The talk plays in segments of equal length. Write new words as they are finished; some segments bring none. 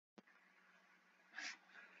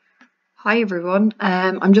Hi everyone,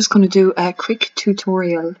 I'm just going to do a quick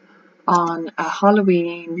tutorial on a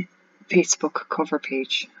Halloween Facebook cover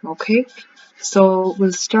page. Okay, so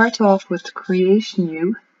we'll start off with create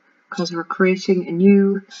new, because we're creating a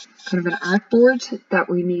new kind of an artboard that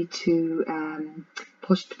we need to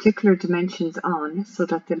put particular dimensions on so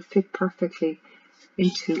that they'll fit perfectly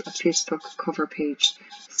into a Facebook cover page.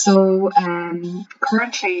 So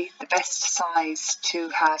currently the best size to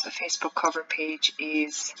have a Facebook cover page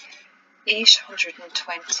is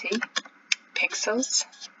 820 pixels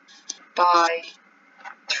by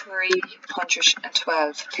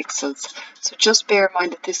 312 pixels. So just bear in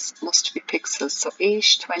mind that this must be pixels. So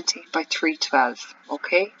 820 by 312.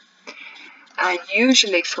 Okay. And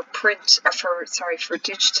usually for print, or for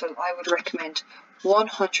digital, I would recommend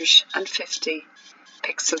 150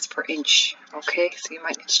 pixels per inch. Okay, so you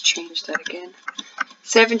might need to change that again.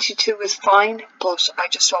 72 is fine, but I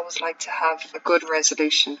just always like to have a good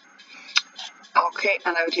resolution. Okay,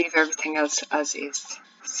 and I would leave everything else as is.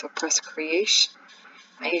 So press create,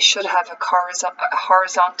 and you should have a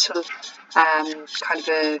horizontal kind of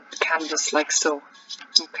a canvas like so.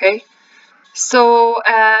 Okay, so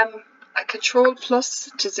a control plus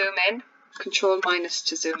to zoom in, control minus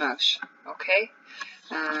to zoom out. Okay,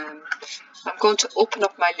 I'm going to open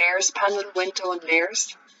up my layers panel, window and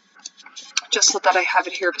layers, just so that I have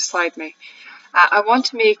it here beside me. I want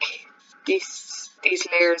to make these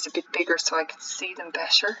layers a bit bigger so I can see them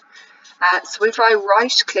better. So if I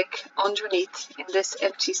right click underneath in this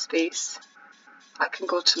empty space, I can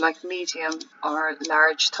go to like medium or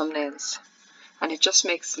large thumbnails, and it just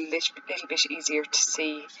makes it a little bit easier to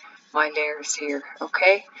see my layers here.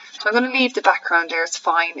 Okay, so I'm going to leave the background there, it's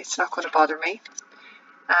fine, it's not going to bother me.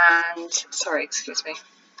 And sorry, excuse me,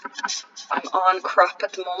 I'm on crop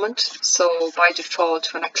at the moment, so by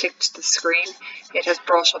default when I clicked the screen it has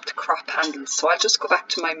brought up the crop handle, so I'll just go back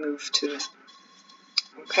to my move tool.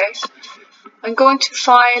 Okay, I'm going to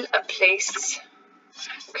file and place.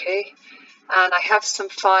 Okay, and I have some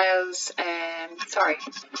files,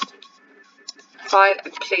 file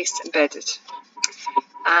and place embedded,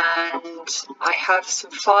 and I have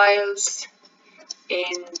some files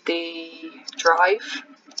in the drive.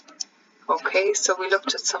 Okay, so we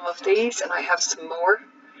looked at some of these and I have some more,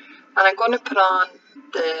 and I'm going to put on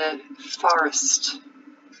the forest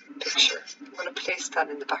picture. I'm going to place that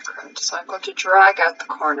in the background, so I'm going to drag out the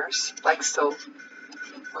corners like so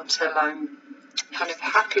until I'm kind of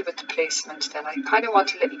happy with the placement. Then I kind of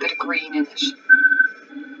want a little bit of green in it.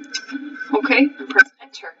 Okay, and press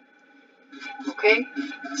enter. Okay,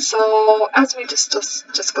 so as we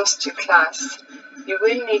discussed in class, you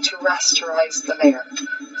will need to rasterize the layer.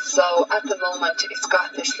 So at the moment it's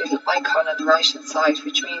got this little icon on the right hand side,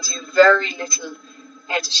 which means you have very little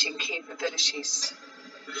editing capabilities.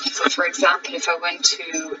 So for example, if I went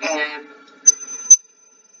to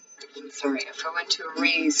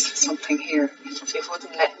erase something here, it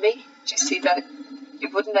wouldn't let me. Do you see that?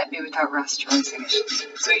 It wouldn't let me without rasterizing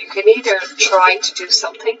it. So you can either try to do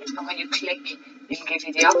something, and when you click it'll give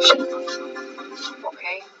you the option.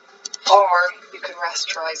 Okay, or you can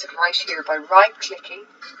rasterize it right here by right clicking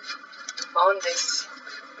on this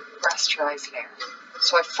rasterize layer.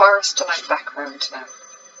 So I've forested background now.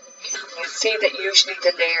 You'll see that usually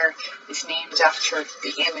the layer is named after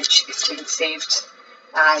the image it's been saved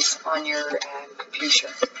as on your computer.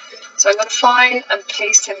 So I'm going to file and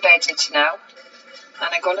place embedded now,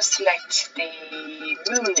 and I'm going to select the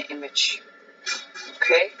moon image.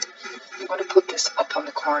 Okay, I'm going to put this up on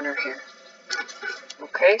the corner here.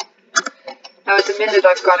 Okay, now at the minute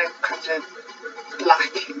I've got a kind of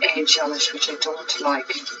black edge on it, which I don't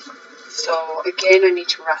like. So again, I need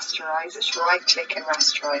to rasterize it. Right click and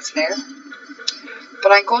rasterize layer.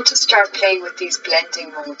 But I'm going to start playing with these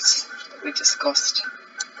blending modes that we discussed.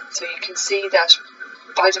 So you can see that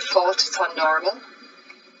by default it's on normal.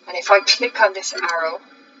 And if I click on this arrow,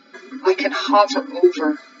 I can hover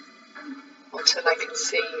over until I can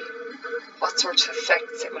see what sort of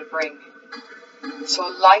effects it will bring. So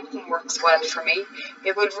lighting works well for me.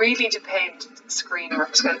 It will really depend, screen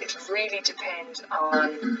works well, it will really depend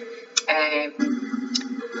on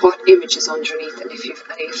what image is underneath and if you have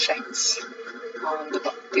any effects on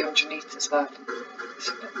the underneath as well.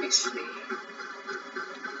 So let me see.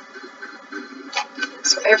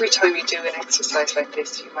 So every time you do an exercise like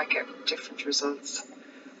this, you might get different results.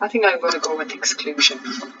 I think I'm going to go with exclusion.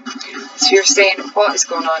 So you're saying, what is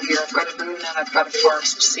going on here? I've got a moon and I've got a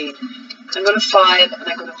forest scene. I'm going to file and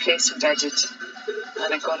I'm going to place embedded,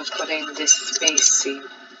 and I'm going to put in this space scene.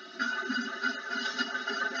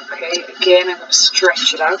 Okay, again I'm going to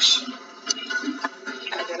stretch it out,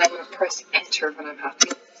 and then I'm going to press enter when I'm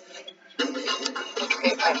happy.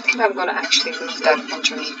 Okay, I I think I'm going to actually move that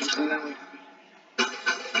underneath the moon.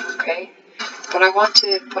 Okay, but I want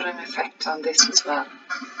to put an effect on this as well.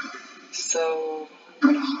 So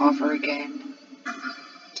I'm going to hover again.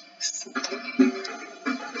 Something here.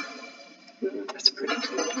 Ooh, that's pretty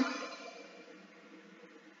cool.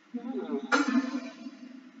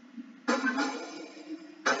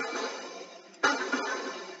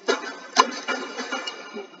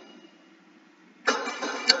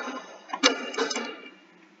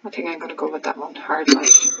 I think I'm going to go with that one, hard line.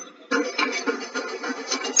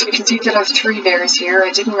 So you can see that I have 3 layers here.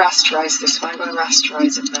 I didn't rasterize this one. I'm going to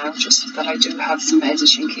rasterize it now, just so that I do have some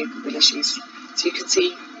editing capabilities. So you can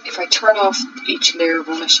see if I turn off each layer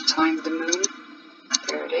one at a time, the moon,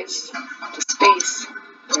 there it is, the space,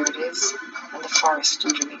 there it is, and the forest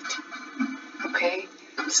underneath. Okay,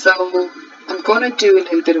 so I'm going to do a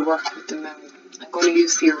little bit of work with the moon. I'm going to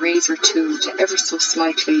use the eraser tool to ever so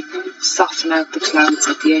slightly soften out the clouds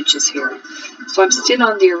at the edges here. So I'm still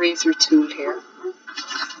on the eraser tool here.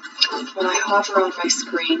 When I hover on my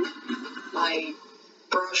screen, my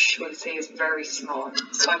brush, we'll say, is very small.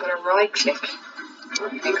 So I'm going to right click,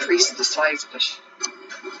 increase the size of it.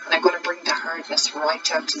 And I'm going to bring the hardness right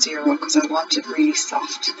down to 0 because I want it really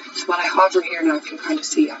soft. So when I hover here now, you can kind of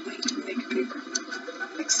see I might make it bigger.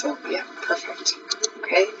 Like so, yeah, perfect.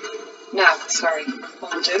 Okay, now, sorry,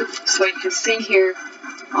 undo. So you can see here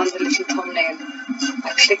on the little thumbnail,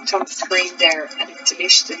 I clicked on the screen there and it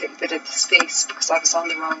deleted a little bit of the space because I was on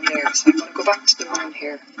the wrong layer. So I'm going to go back to the moon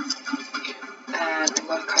here and I'm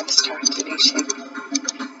going to kind of start deleting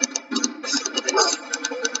some of this.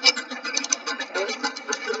 Okay.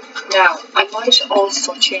 Now, I might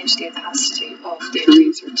also change the opacity of the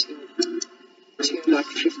eraser to like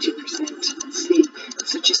 50%. Let's see.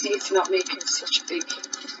 So do you see it's not making such a big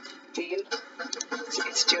deal? So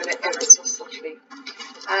it's doing it ever so subtly.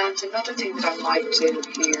 And another thing that I might do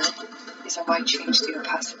here is I might change the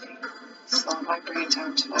opacity. So I might bring it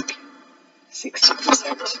down to like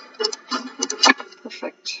 60%.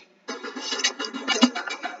 Perfect.